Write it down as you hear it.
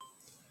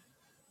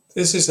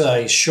This is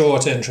a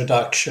short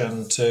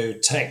introduction to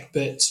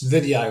TechBits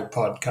video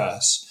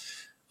podcasts.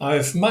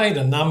 I've made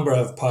a number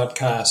of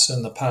podcasts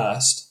in the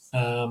past,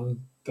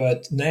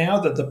 but now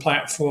that the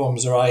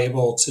platforms are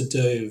able to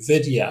do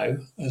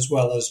video as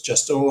well as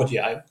just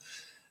audio,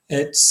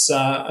 it's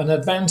an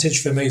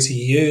advantage for me to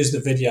use the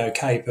video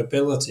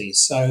capability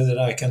so that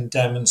I can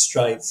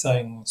demonstrate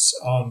things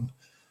on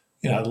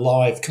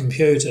live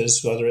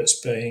computers, whether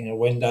it's being a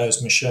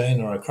Windows machine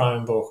or a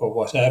Chromebook or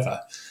whatever,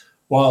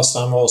 whilst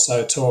I'm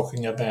also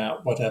talking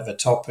about whatever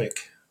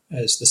topic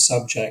is the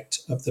subject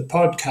of the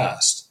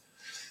podcast.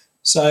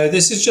 So,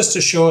 this is just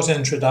a short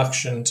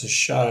introduction to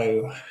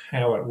show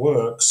how it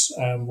works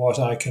and what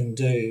I can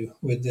do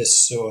with this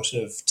sort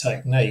of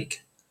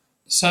technique.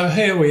 So,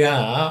 here we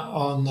are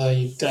on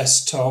the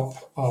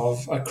desktop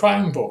of a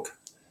Chromebook.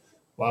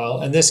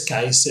 Well, in this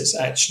case, it's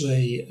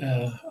actually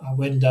a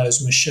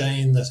Windows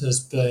machine that has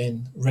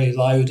been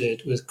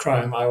reloaded with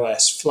Chrome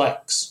OS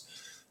Flex,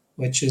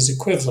 which is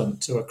equivalent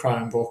to a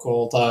Chromebook,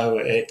 although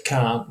it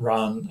can't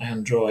run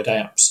Android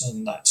apps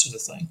and that sort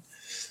of thing.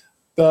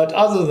 But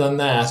other than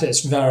that, it's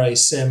very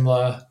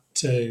similar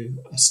to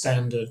a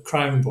standard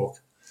Chromebook.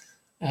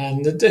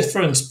 And the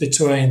difference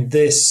between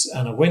this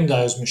and a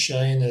Windows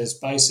machine is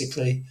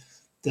basically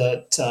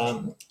that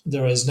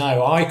there is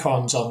no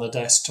icons on the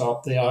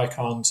desktop. The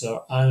icons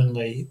are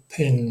only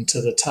pinned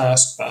to the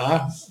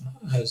taskbar,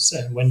 as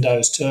in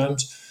Windows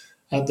terms,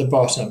 at the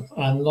bottom,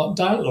 and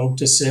don't look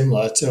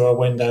dissimilar to a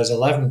Windows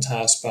 11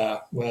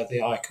 taskbar where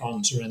the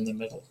icons are in the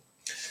middle.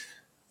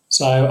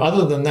 So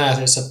other than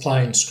that, it's a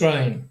plain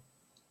screen.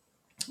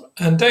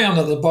 And down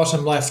at the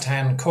bottom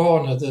left-hand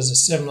corner, there's a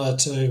similar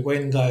to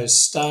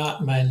Windows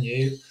Start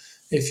menu.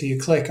 If you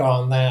click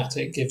on that,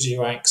 it gives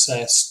you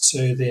access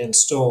to the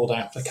installed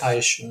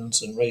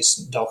applications and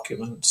recent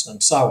documents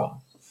and so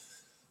on.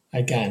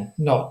 Again,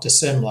 not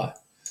dissimilar.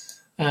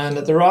 And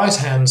at the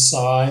right-hand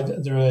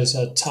side, there is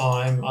a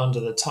time. Under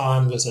the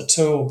time, there's a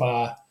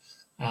toolbar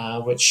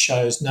which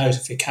shows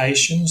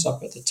notifications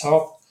up at the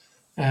top,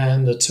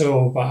 and a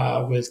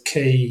toolbar with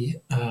key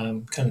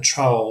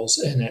controls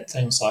in it,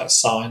 things like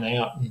sign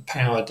out and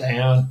power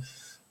down,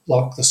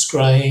 lock the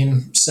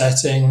screen,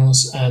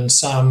 settings, and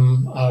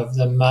some of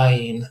the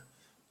main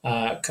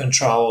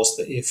controls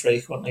that you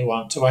frequently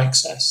want to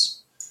access.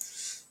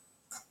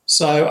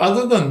 So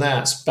other than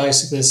that, it's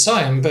basically the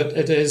same, but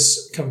it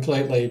is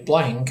completely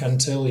blank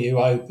until you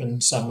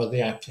open some of the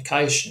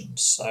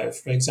applications. So,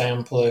 for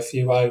example, if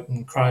you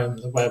open Chrome,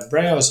 the web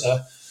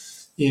browser,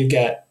 you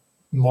get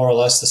more or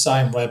less the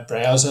same web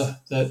browser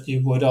that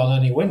you would on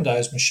any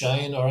Windows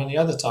machine or any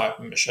other type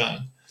of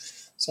machine.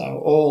 So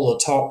all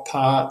the top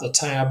part, the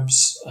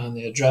tabs and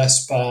the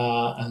address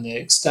bar and the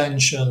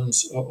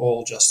extensions are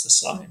all just the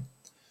same.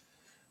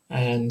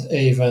 And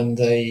even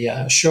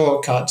the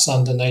shortcuts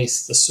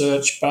underneath the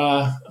search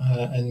bar,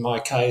 in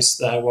my case,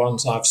 they're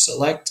ones I've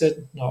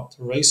selected, not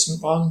the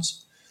recent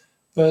ones,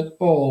 but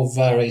all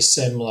very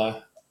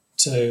similar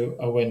to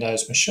a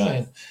Windows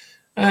machine.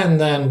 And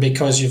then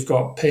because you've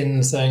got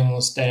pinned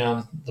things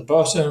down the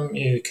bottom,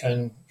 you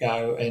can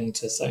go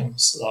into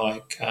things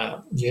like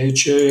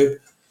YouTube,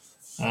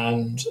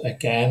 and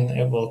again,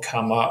 it will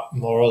come up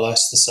more or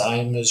less the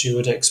same as you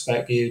would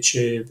expect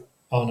YouTube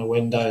on a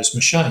Windows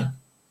machine.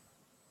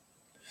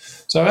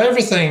 So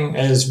everything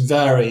is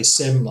very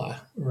similar,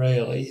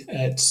 really.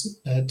 It's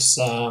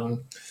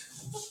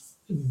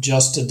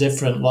just a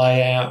different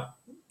layout,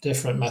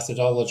 different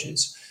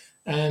methodologies.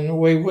 And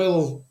we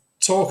will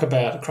talk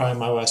about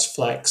Chrome OS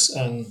Flex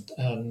and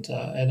in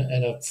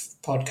a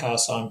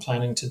podcast I'm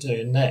planning to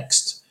do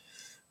next.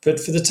 But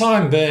for the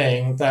time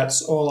being,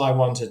 that's all I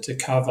wanted to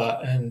cover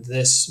in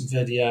this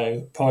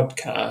video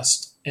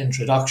podcast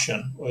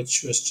introduction,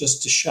 which was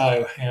just to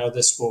show how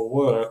this will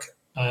work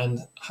and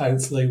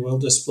hopefully will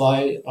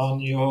display on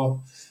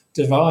your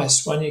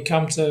device when you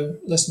come to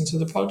listen to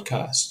the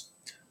podcast.